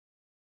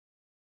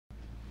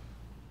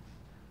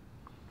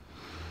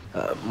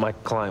My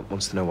client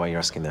wants to know why you're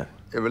asking that.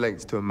 It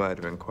relates to a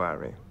murder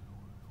inquiry.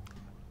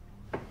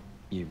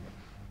 You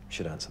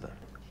should answer that.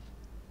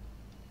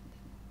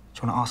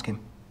 Do you want to ask him?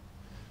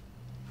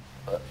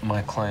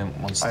 My client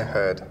wants to... I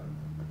heard.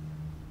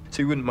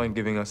 So you wouldn't mind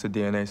giving us a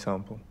DNA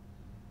sample?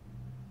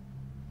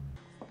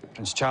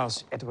 Prince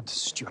Charles Edward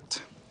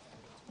Stuart.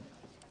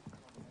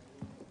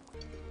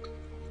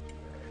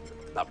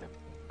 Lovely.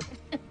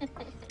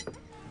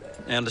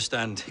 I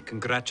understand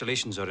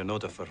congratulations are in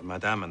order for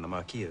Madame and the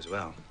Marquis as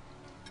well.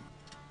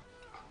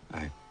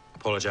 I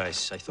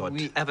apologize, I thought...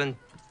 We haven't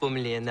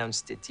formally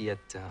announced it yet,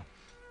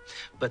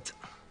 but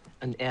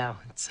on air,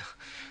 it's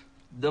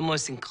the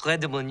most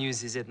incredible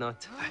news, is it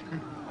not?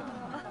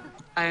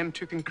 I am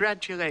to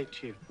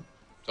congratulate you.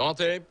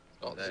 Santé.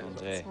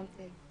 Santé.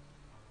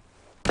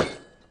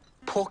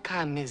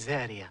 Poca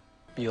miseria.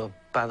 Your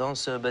pardon,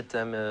 sir, but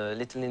I'm a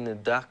little in the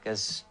dark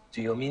as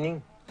to your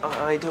meaning.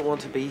 I don't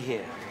want to be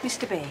here.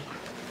 Mr. B,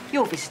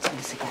 you're visiting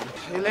us again.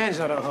 Elaine's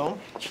not at home.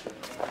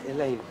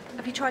 Elaine.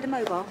 Have you tried a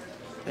mobile?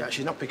 Yeah,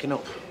 she's not picking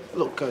up.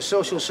 Look,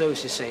 social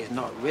services say it's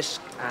not at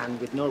risk, and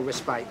with no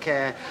respite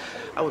care,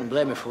 I wouldn't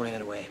blame her for running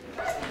it away.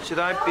 Should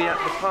I be at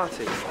the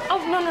party?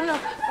 Oh, no.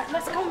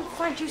 Let's go and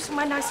find you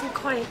somewhere nice and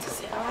quiet to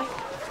sit, all right?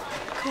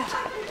 Come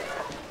on.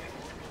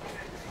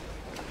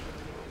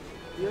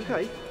 You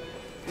okay?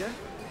 Yeah?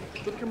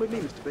 You want to come with me,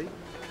 Mr. B?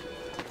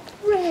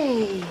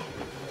 Ray!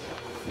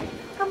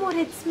 Come on,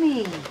 it's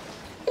me.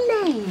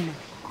 Elaine.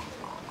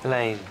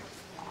 Elaine.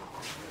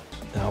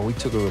 Now, we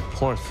took a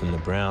report from the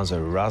Browns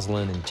of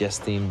Rosalind and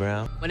Justine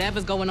Brown.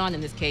 Whatever's going on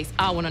in this case,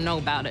 I want to know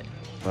about it.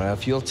 All right,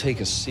 if you'll take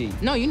a seat.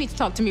 No, you need to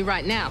talk to me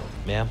right now.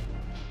 Ma'am,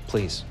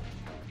 please.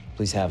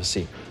 Please have a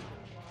seat.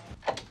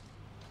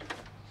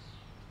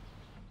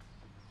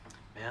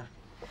 Ma'am?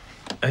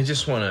 I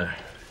just want to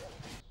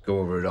go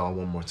over it all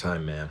one more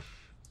time, ma'am.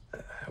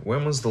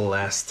 When was the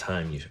last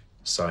time you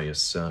saw your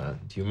son?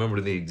 Do you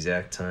remember the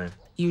exact time?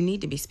 You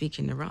need to be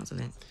speaking to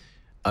Rosalind.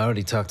 I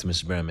already talked to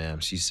Mrs. Brown, ma'am.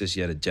 She says she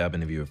had a job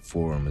interview at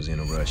 4 and was in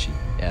a rush. She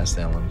asked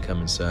Alan to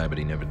come inside, but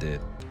he never did.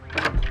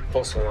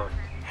 False alarm.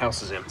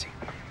 House is empty.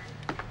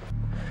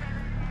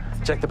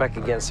 Check the back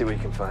again, see what you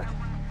can find.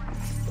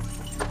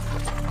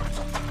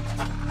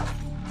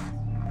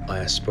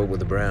 I spoke with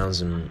the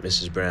Browns, and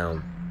Mrs.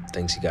 Brown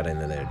thinks he got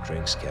into their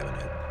drinks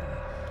cabinet.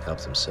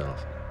 Helped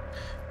himself.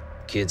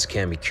 Kids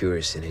can be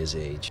curious in his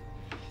age.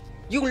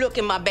 You look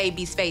in my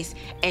baby's face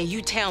and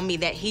you tell me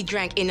that he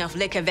drank enough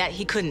liquor that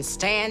he couldn't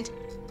stand,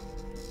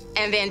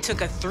 and then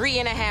took a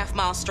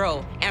 3.5-mile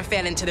stroll and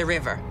fell into the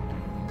river.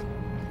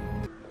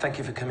 Thank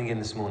you for coming in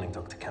this morning,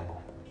 Dr. Campbell.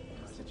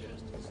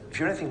 If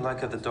you're anything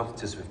like other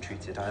doctors we've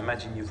treated, I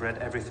imagine you've read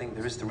everything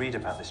there is to read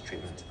about this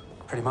treatment.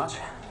 Pretty much.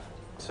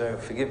 So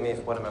forgive me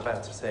if what I'm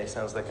about to say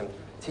sounds like I'm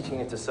teaching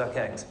you to suck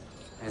eggs.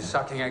 Is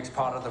sucking eggs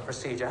part of the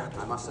procedure?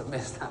 I must have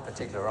missed that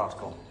particular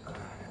article.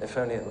 If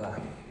only it were.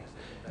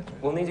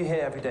 We'll need you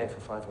here every day for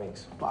 5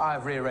 weeks. Well,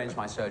 I've rearranged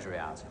my surgery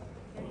hours.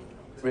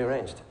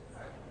 Rearranged?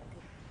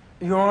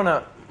 Your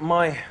Honor,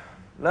 my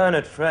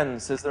learned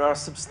friend says there are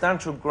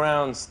substantial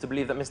grounds to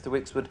believe that Mr.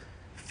 Wicks would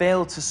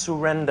fail to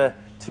surrender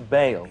to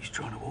bail. He's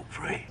trying to walk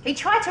free. He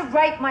tried to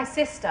rape my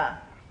sister.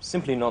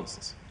 Simply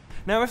nonsense.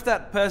 Now, if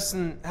that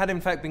person had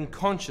in fact been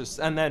conscious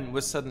and then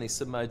was suddenly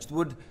submerged,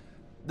 would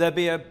there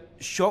be a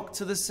shock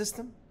to the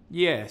system?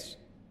 Yes,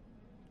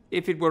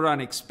 if it were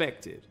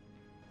unexpected.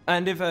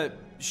 And if a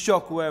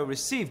shock were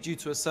received due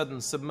to a sudden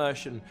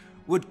submersion,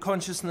 would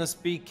consciousness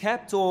be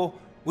kept, or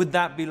would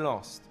that be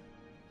lost?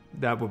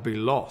 That would be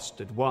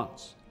lost at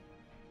once.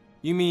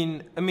 You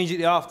mean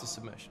immediately after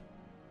submersion?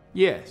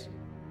 Yes.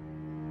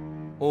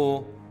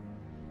 Or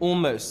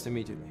almost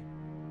immediately?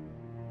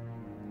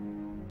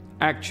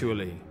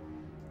 Actually,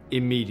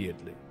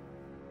 immediately.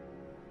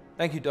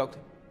 Thank you, Doctor.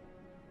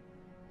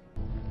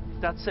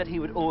 Dad said he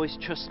would always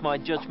trust my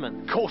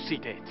judgment. Of course he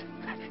did.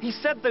 He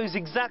said those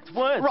exact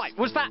words. Right,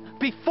 was that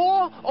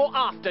before or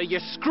after you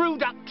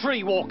screwed up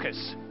tree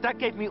walkers? Dad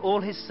gave me all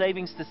his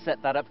savings to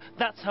set that up.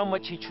 That's how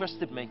much he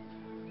trusted me.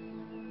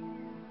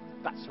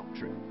 That's not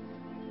true.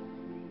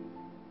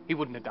 He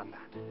wouldn't have done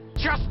that.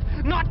 Just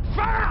not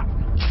fair!